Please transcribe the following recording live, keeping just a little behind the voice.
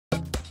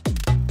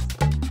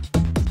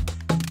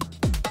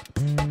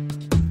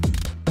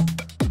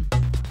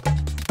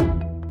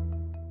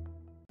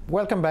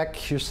Welcome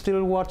back. You're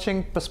still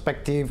watching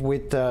Perspective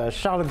with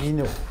Charles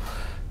Guinot.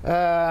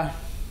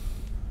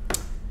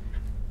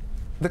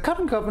 The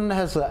current government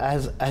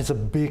has a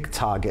big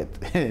target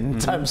in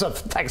terms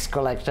of tax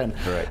collection.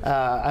 Right.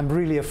 I'm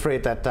really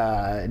afraid that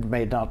it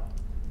may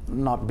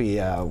not be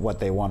what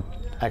they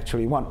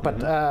actually want.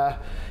 But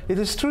it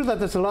is true that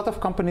there's a lot of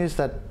companies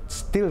that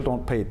still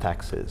don't pay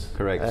taxes.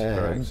 Correct.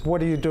 Correct.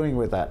 What are you doing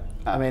with that?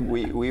 I mean,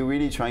 we're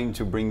really trying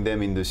to bring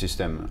them in the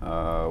system.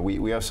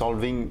 We are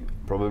solving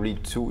probably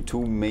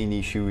two main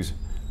issues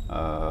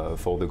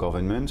for the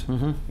government.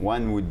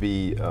 One would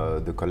be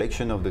the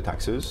collection of the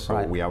taxes. So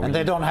right. we are and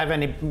they don't have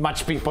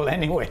much people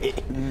anyway.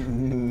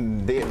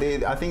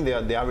 I think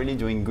they are really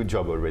doing good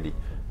job already.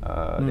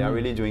 They are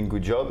really doing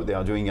good job. They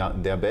are doing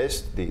their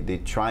best. They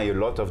try a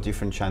lot of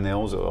different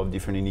channels, of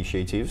different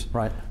initiatives.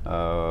 Right.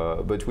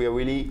 But we are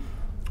really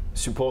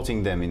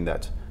supporting them in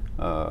that.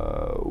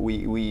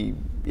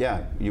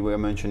 Yeah, you were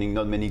mentioning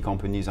not many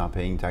companies are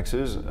paying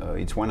taxes.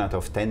 It's 1 out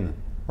of 10.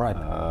 Right.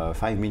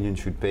 5 million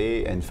should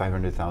pay, and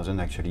 500,000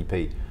 actually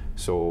pay.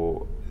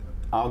 So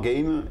our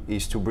game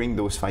is to bring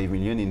those 5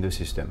 million in the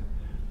system.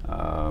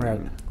 Right.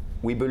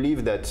 We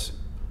believe that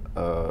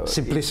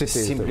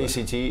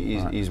simplicity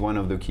is one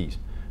of the keys.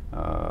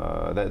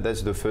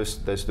 That's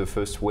the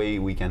first way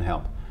we can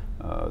help.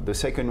 The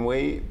second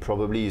way,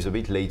 probably is a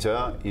bit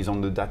later, is on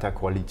the data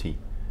quality.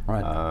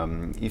 Right.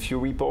 If you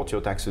report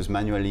your taxes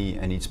manually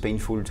and it's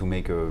painful to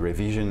make a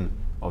revision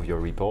of your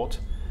report,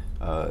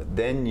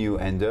 then you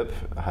end up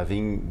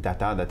having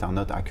data that are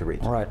not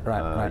accurate.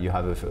 Right. You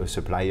have a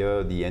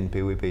supplier, the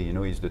NPWP, you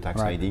know, is the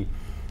tax ID.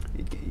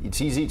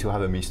 It's easy to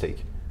have a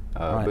mistake.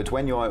 But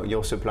when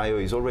your supplier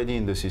is already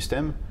in the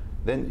system,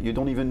 then you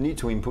don't even need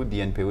to input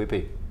the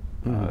NPWP.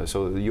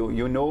 So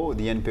you know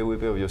the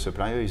NPWP of your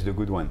supplier is the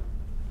good one.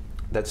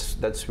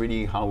 That's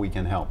really how we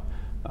can help.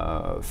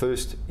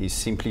 First is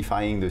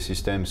simplifying the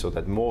system so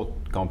that more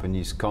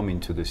companies come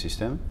into the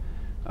system.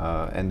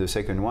 And the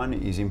second one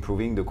is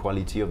improving the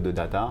quality of the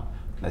data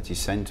that is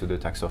sent to the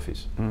tax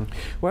office.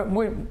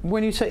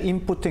 When you say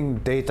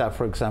inputting data,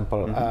 for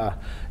example,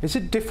 is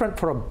it different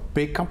for a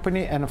big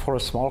company and for a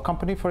small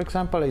company, for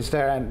example? Is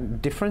there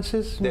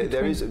differences?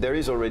 There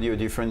is already a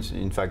difference,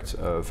 in fact,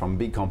 from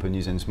big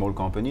companies and small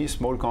companies.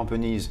 Small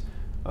companies,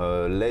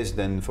 less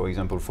than, for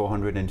example,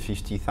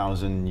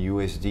 450,000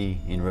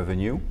 USD in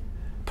revenue.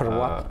 Per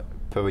what?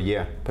 Per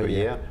year. Per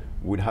year.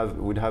 Would have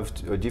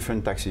a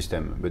different tax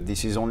system, but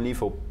this is only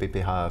for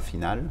PPH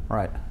final.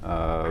 Right.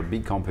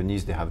 Big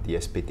companies, they have the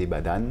SPT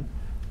Badan,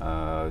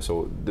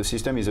 so the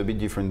system is a bit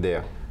different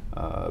there.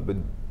 But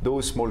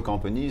those small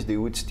companies, they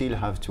would still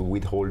have to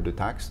withhold the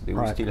tax. They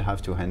would still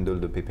have to handle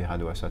the PPH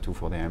Douasatu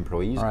for their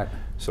employees. Right.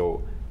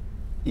 So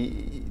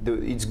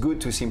it's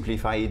good to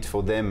simplify it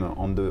for them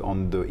on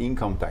the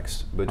income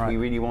tax, but we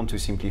really want to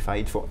simplify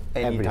it for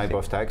any type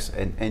of tax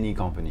and any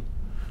company.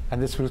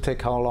 And this will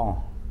take how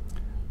long?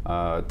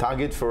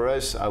 Target for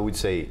us, I would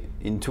say,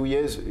 in 2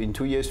 years. In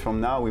 2 years from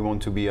now, we want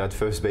to be at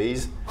first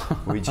base,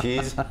 which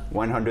is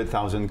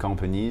 100,000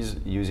 companies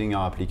using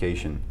our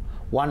application.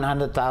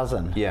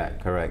 100,000. Yeah,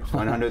 correct.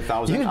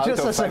 100,000. You're out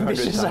just of as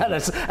ambitious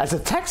as a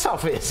tax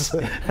office.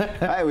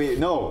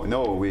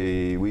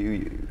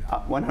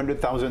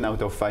 100,000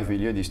 out of 5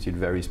 million is still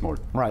very small.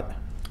 Right.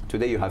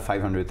 Today you have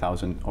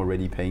 500,000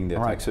 already paying their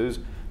taxes.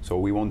 So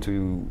we want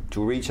to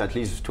reach at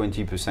least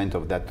 20%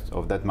 of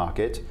that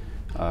market.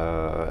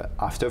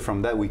 After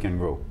from that we can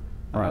grow,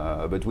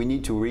 but we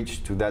need to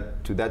reach to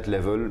that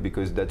level,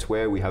 because that's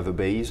where we have a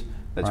base.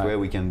 That's where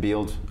we can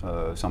build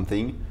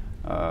something.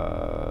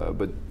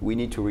 But we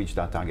need to reach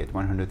that target: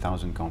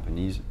 100,000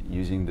 companies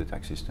using the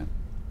tax system.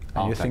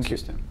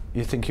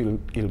 You think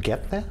you'll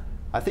get there?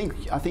 I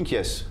think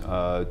yes.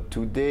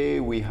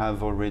 Today we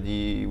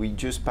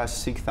just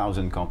passed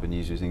 6,000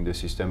 companies using the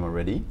system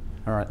already.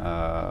 All right.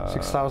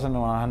 6,000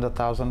 or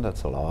 100,000,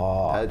 that's a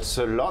lot. That's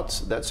a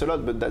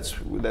lot, but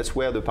that's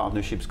where the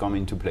partnerships come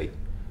into play.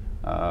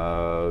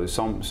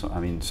 Some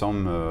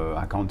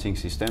accounting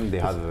system, they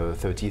have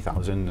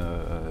 30,000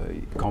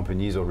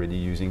 companies already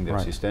using their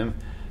system.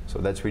 So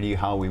that's really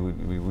how we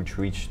would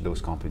reach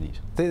those companies.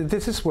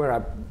 This is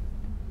where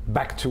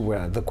back to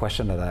where the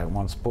question that I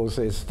once posed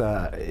is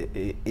the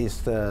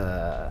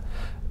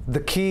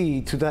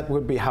key to that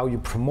would be how you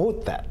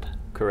promote that.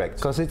 Correct.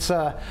 Because it's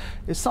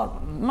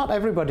not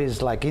everybody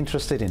is like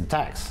interested in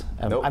tax.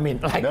 Nope. I mean,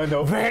 like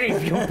very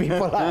few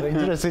people are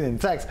interested in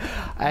tax.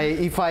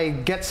 If I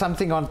get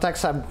something on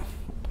tax, I'll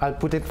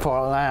put it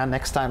for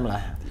next time.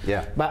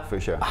 Yeah, but for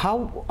sure.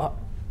 How?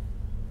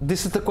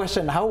 This is the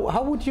question.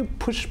 How would you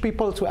push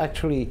people to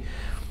actually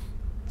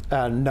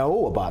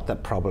know about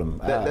that problem?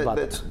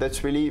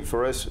 That's really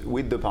for us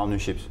with the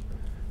partnerships,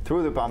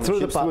 through the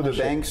partnerships, through the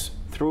banks,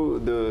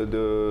 through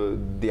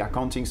the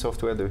accounting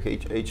software, the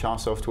HR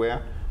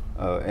software,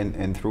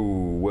 and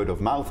through word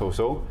of mouth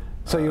also.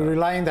 So you're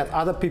relying that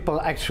other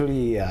people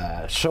actually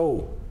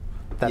show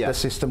that the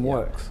system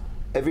works.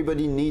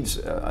 everybody needs,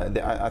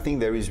 I think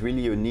there is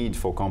really a need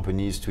for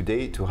companies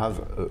today to have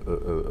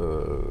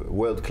a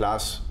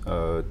world-class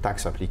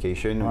tax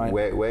application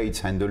where it's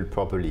handled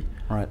properly.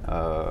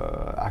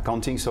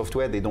 Accounting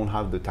software, they don't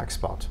have the tax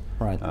part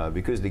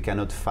because they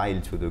cannot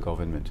file to the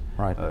government.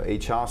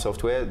 HR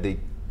software,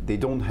 they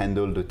don't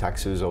handle the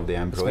taxes of the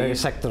employees.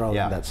 It's very sectoral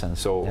in that sense.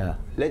 So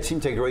let's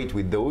integrate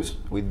with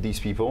these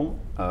people.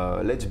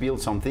 Let's build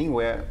something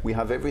where we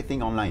have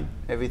everything online,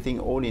 everything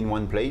all in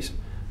one place.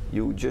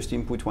 You just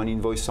input one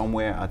invoice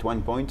somewhere at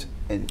one point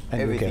and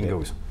everything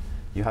goes.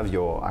 You have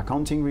your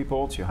accounting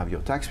reports, you have your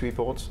tax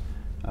reports,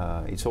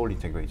 it's all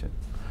integrated.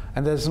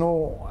 And there's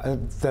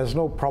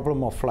no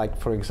problem of, like,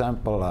 for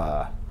example,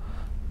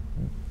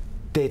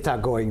 data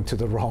going to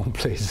the wrong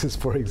places,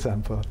 for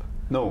example.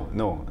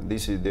 No.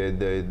 This is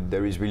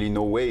there is really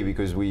no way,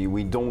 because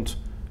we don't.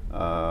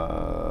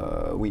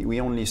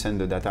 We only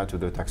send the data to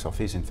the tax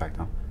office. In fact,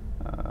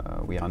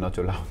 we are not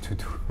allowed to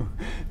do.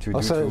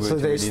 So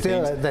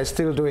they're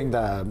still doing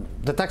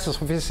the tax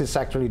office is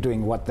actually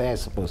doing what they're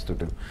supposed to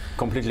do.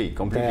 Completely.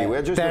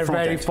 We're just the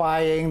front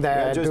verifying. End.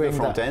 They're just the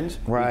front end.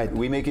 Right.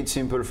 We make it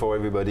simple for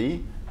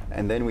everybody,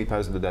 and then we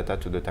pass the data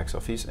to the tax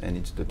office, and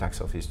it's the tax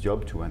office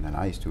job to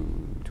analyze, to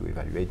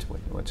evaluate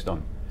what's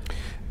done.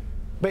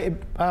 But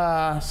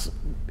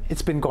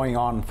it's been going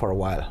on for a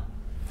while.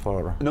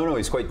 No,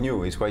 it's quite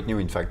new. It's quite new.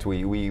 In fact,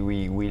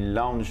 we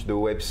launched the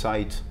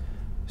website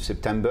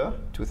September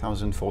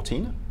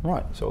 2014.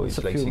 Right. So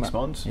it's like 6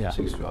 months. Yeah.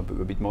 A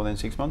bit more than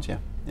 6 months. Yeah.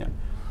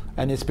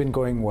 And it's been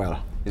going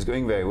well. It's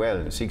going very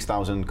well.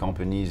 6,000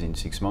 companies in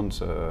 6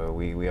 months.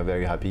 We are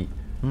very happy.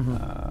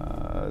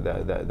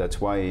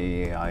 That's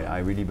why I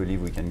really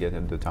believe we can get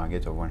at the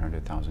target of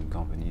 100,000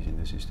 companies in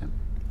the system.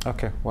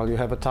 Okay, well, you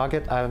have a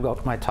target. I've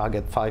got my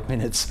target, 5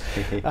 minutes.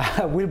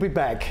 We'll be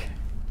back.